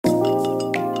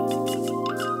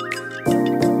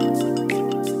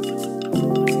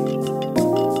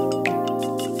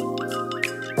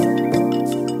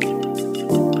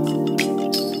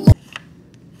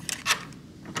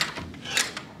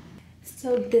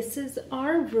this is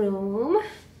our room.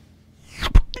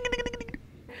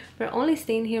 We're only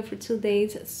staying here for 2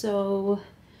 days, so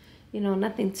you know,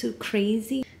 nothing too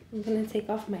crazy. I'm gonna take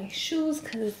off my shoes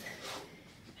because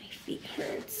my feet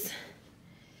hurts.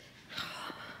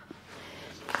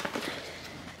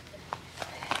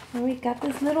 And we got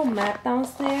this little map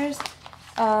downstairs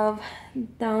of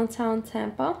downtown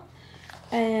Tampa,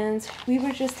 and we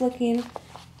were just looking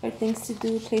for things to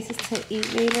do, places to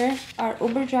eat later. Our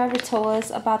Uber driver told us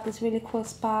about this really cool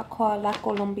spot called La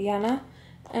Colombiana,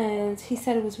 and he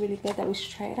said it was really good, that we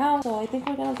should try it out. So I think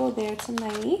we're gonna go there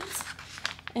tonight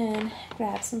and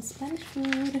grab some Spanish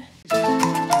food.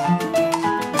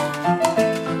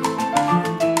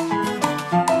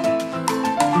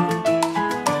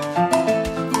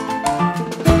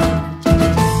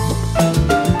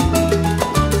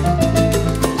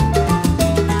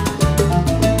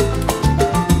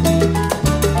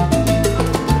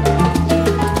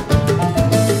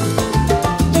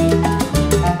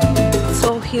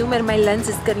 Humid, my lens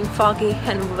is getting foggy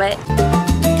and wet.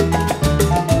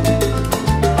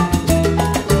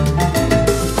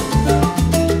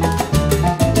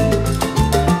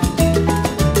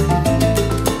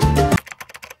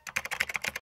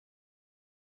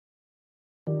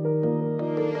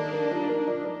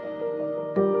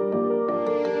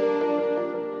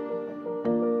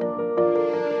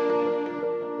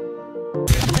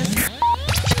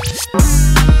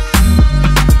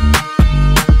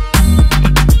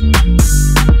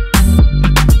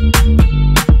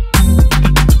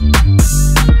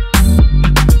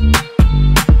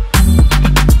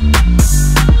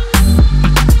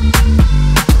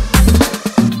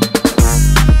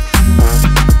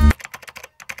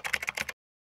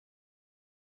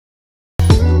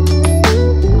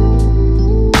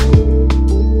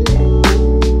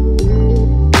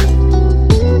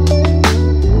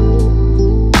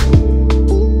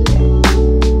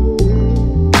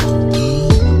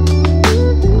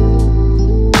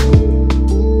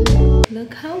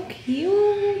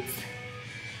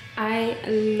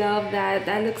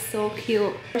 That looks so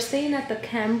cute. We're staying at the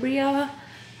Cambria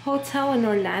Hotel in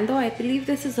Orlando. I believe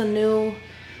this is a new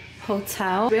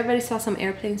hotel. We already saw some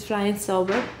airplanes flying, so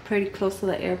we're pretty close to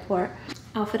the airport.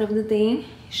 Outfit of the day,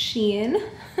 Shein.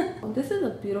 This is a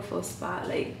beautiful spot.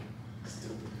 Like,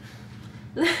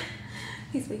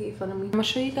 he's making fun of me. I'm gonna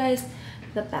show you guys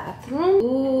the bathroom.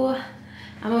 Ooh,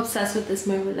 I'm obsessed with this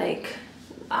mirror. Like,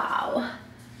 wow.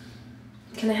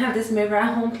 Can I have this mirror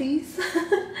at home, please?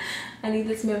 I need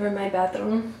this mirror in my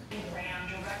bathroom.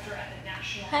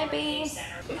 Hi, babe.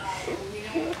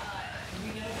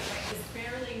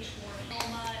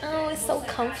 Oh, it's so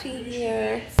comfy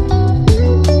here.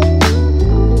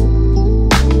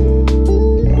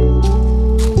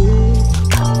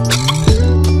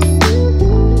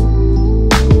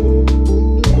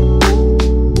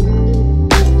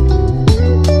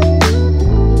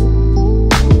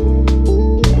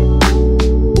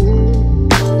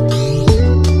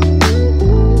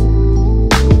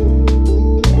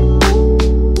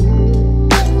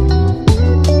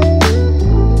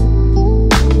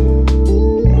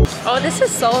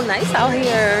 So nice out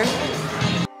here.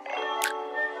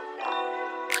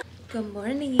 Good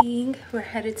morning. We're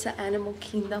headed to Animal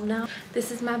Kingdom now.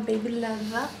 This is my baby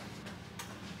Leva.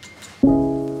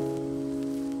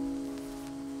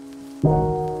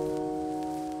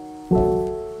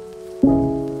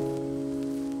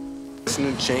 This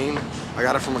new chain, I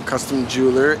got it from a custom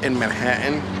jeweler in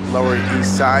Manhattan, Lower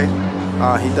East Side.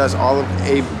 He does all of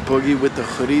A Boogie with the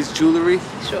Hoodies jewelry.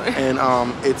 Sure. And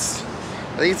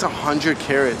I think it's 100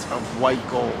 carats of white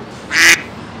gold.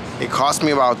 It cost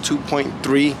me about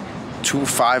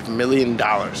 $2.325 million.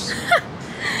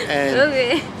 And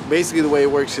okay. Basically the way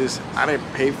it works is I didn't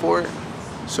pay for it,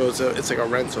 so it's like a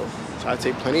rental. So I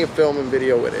take plenty of film and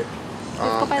video with it,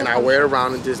 and I wear it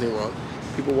around in Disney World.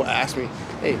 People will ask me,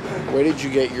 hey, where did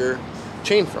you get your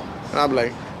chain from? And I'm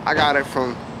like, I got it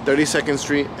from 32nd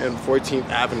Street and 14th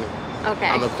Avenue. Okay.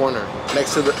 On the corner,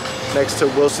 next to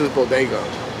Wilson's Bodega.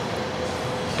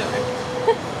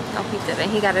 No, he didn't.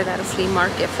 He got it at a flea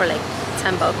market for like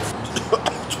 10 bucks.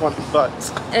 20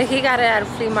 bucks. And he got it at a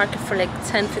flea market for like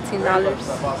 $10,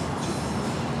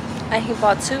 $15. And he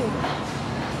bought two.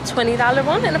 $20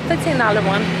 one and a $15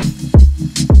 one.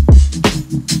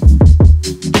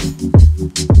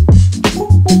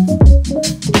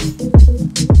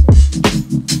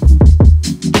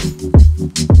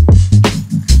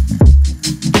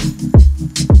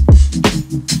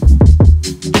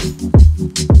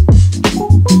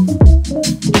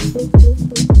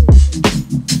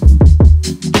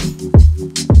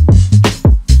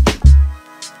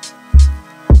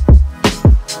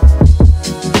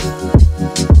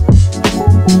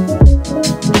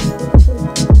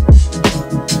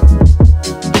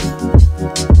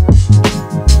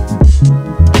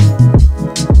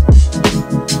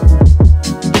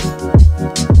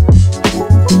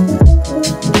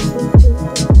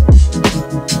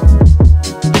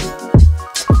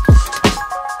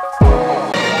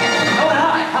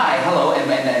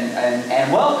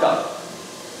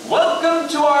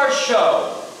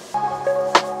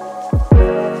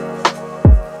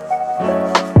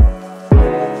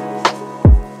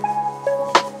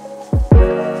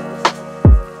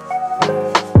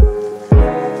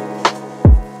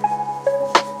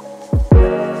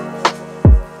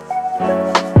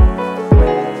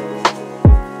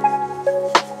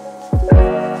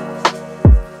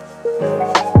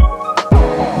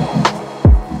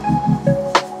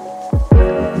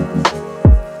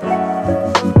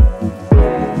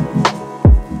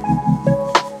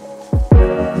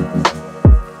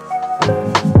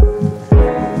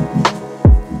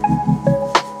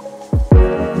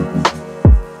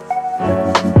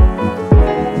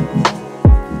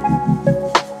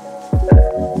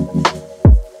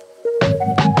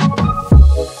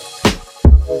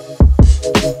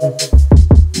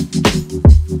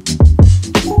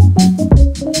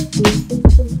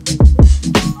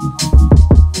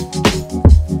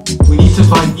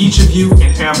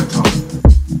 Hamilton.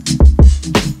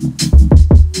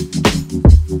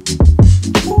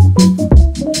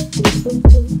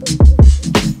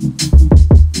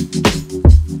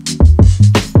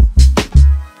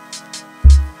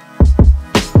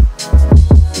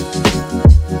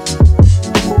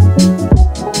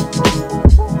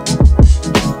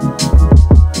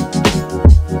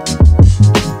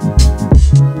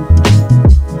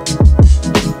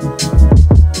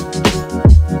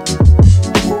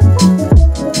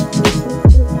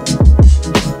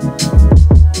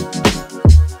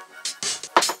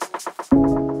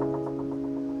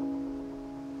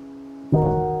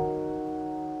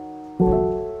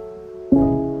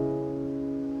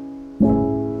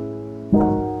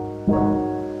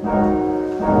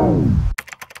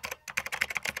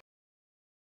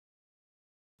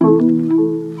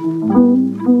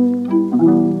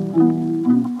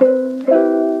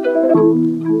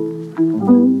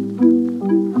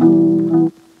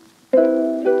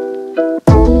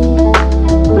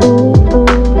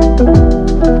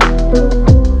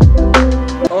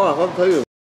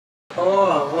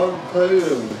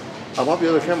 I want the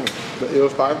other camera, the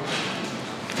EOS 5.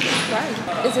 Why?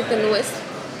 Is it the newest?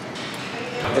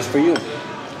 It's for you.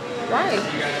 Why?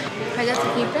 I got to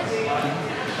keep it?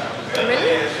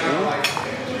 Really?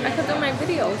 Mm-hmm. I could do my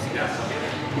videos.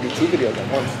 You do 2 videos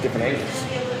at once, different angles.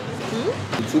 Hmm?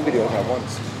 Do 2 videos at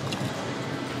once.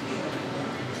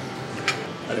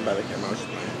 I didn't buy the camera, I was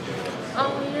just buying it.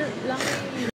 Oh, you're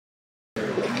lying.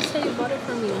 You say you bought it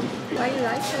from me. Why are you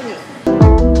lying to me?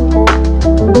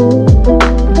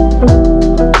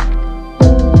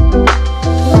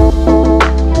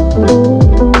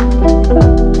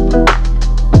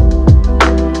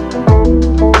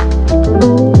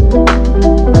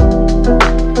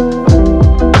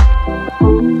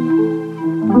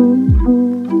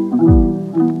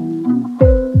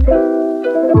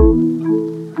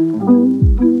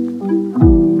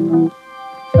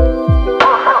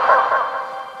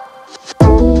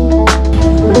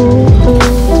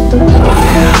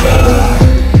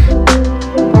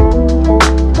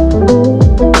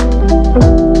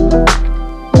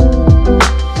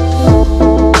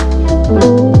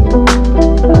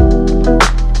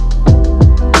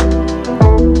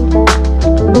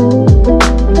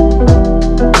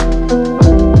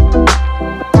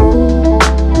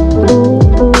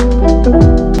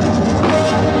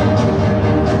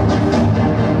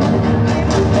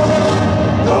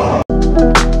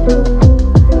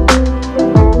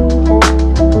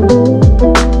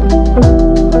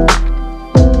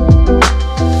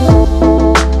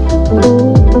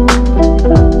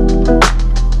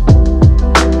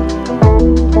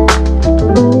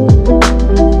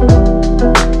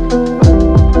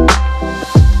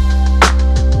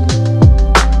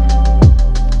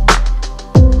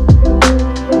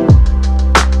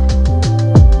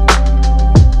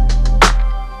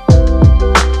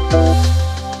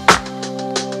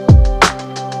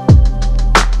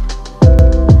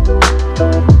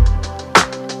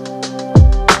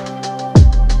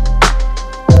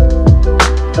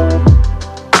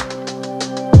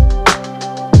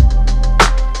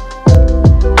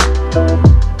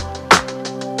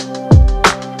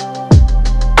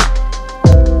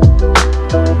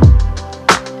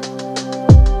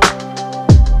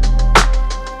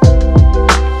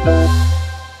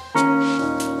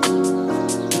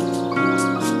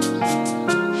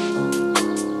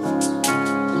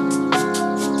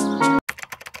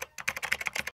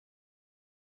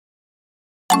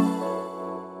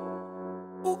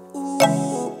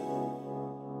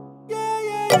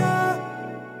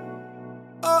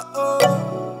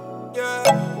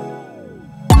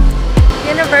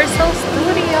 Universal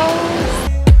Studios.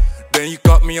 Then you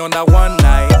caught me on that one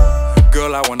night.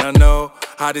 Girl, I wanna know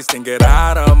how this thing get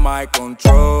out of my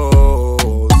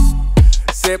control.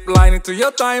 Zip line into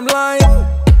your timeline.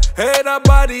 Hey, that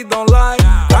body don't lie.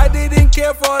 I didn't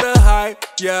care for the hype,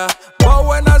 yeah. But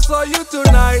when I saw you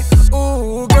tonight,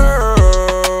 ooh,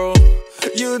 girl,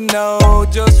 you know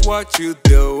just what you're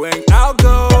doing. I'll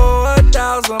go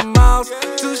 1,000 miles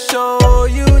to show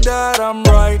you that I'm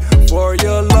right for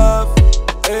your love.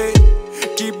 Hey,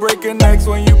 keep breaking necks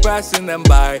when you passing them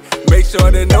by. Make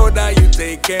sure they know that you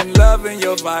taking love in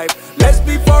your vibe. Let's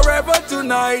be forever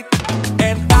tonight,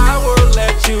 and I will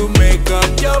let you make up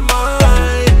your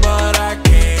mind. But I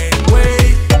can't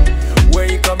wait.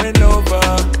 Where you coming over?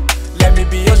 Let me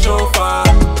be your chauffeur,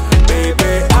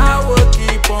 baby. I will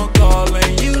keep on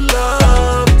calling you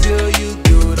love till you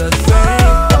do the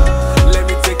same. Let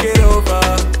me take it over.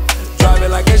 Drive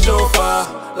it like a chauffeur,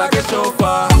 like a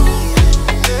chauffeur.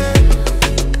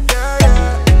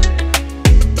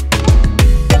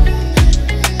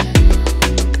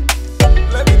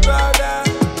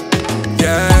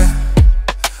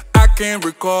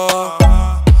 core.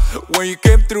 When you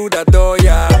came through that door,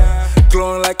 yeah,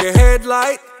 glowing like a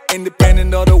headlight.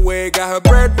 Independent all the way, got her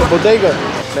bread. Bodega,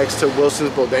 next to Wilson's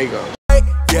Bodega.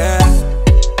 Yeah,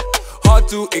 hard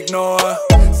to ignore.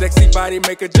 Sexy body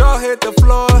make a jaw hit the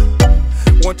floor.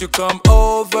 Won't you come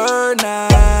over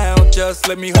now? Just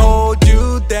let me hold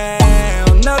you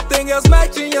down. Nothing else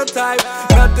matching your type.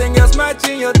 Nothing else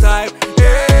matching your type.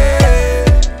 Yeah.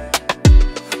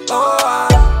 Oh,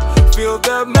 I feel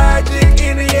the magic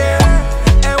in the air.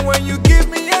 And when you give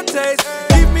me a taste,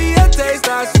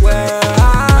 I swear.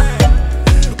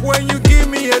 When you give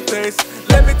me a taste,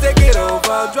 let me take it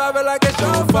over. Drive it like a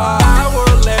chauffeur. I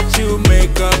will let you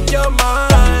make up your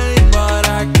mind, but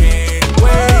I can't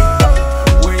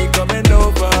wait. When you coming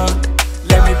over,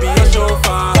 let me be a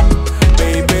chauffeur.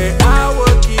 Baby, I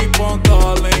will keep on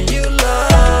calling you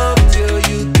love till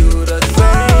you do the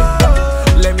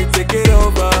same. Let me take it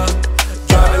over.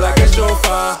 Drive it like a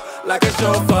chauffeur, like a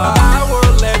chauffeur. I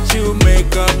will let you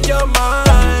make up your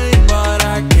mind, but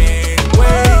I can't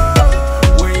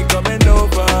wait. When you coming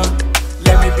over,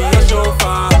 let me be a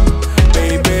chauffeur.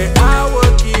 Baby, I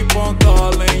will keep on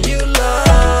calling you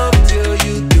love till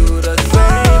you do the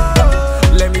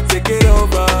same. Let me take it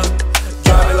over.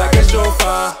 Drive it like a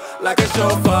chauffeur, like a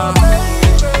chauffeur.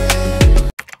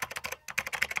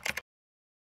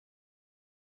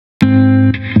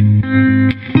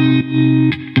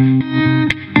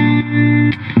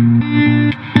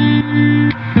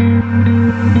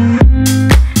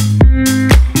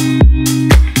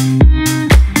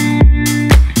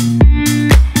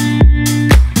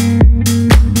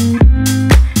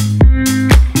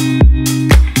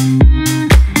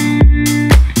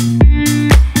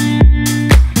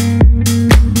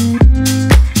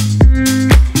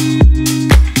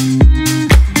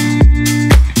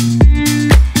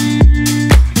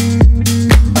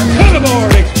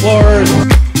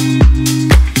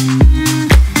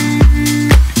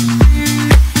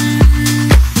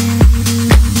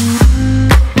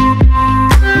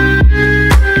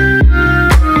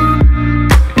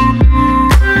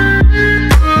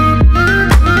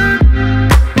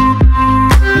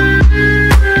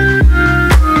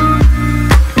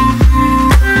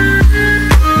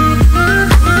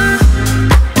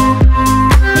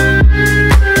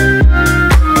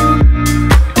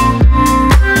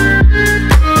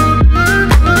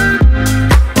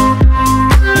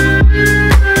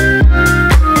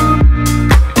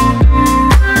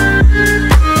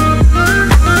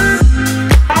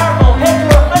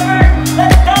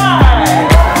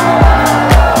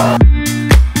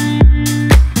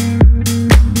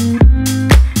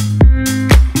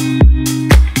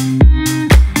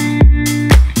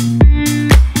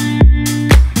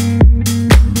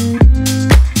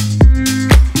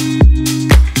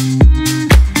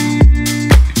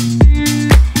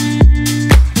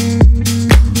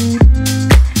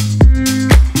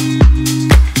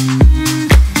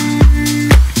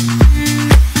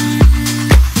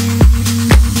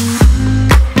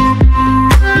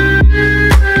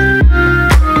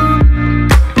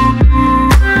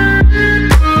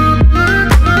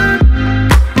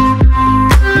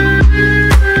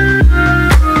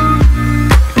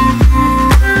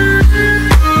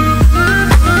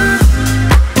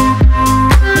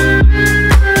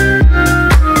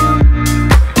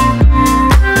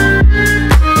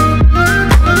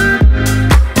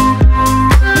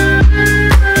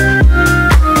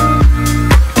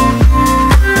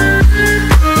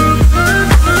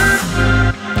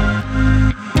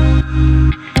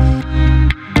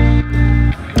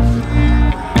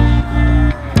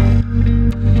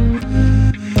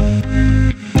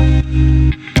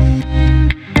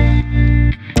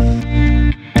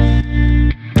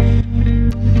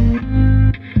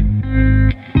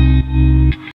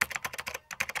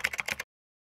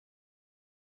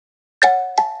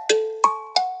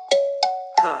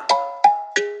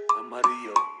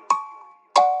 Amarillo.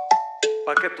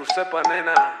 Pa' que tú sepas,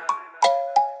 nena.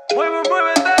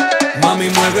 Muévete. Mami,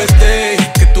 muévete,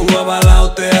 que tu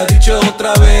avalao te ha dicho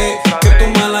otra vez que tu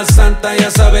mala santa ya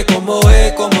sabe cómo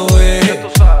es, cómo es.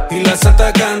 Y la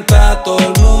santa canta, todo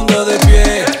el mundo de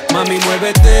pie. Mami,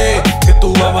 muévete, que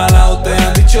tu avalao te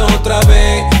ha dicho otra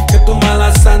vez que tu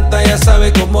mala santa ya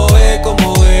sabe cómo es,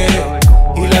 cómo es.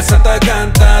 Y la santa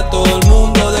canta, todo el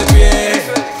mundo de pie.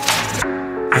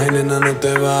 Ay, nena, no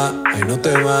te va, ay, no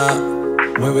te va.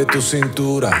 Mueve tu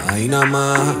cintura, ahí nada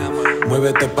más.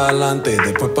 Muévete pa'lante,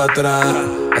 después pa' atrás.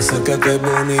 Acércate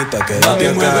bonita, quédate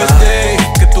acá. Muévete,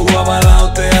 que tu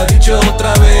avalao te ha dicho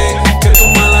otra vez que tu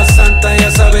mala santa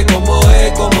ya sabe cómo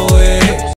es, cómo es.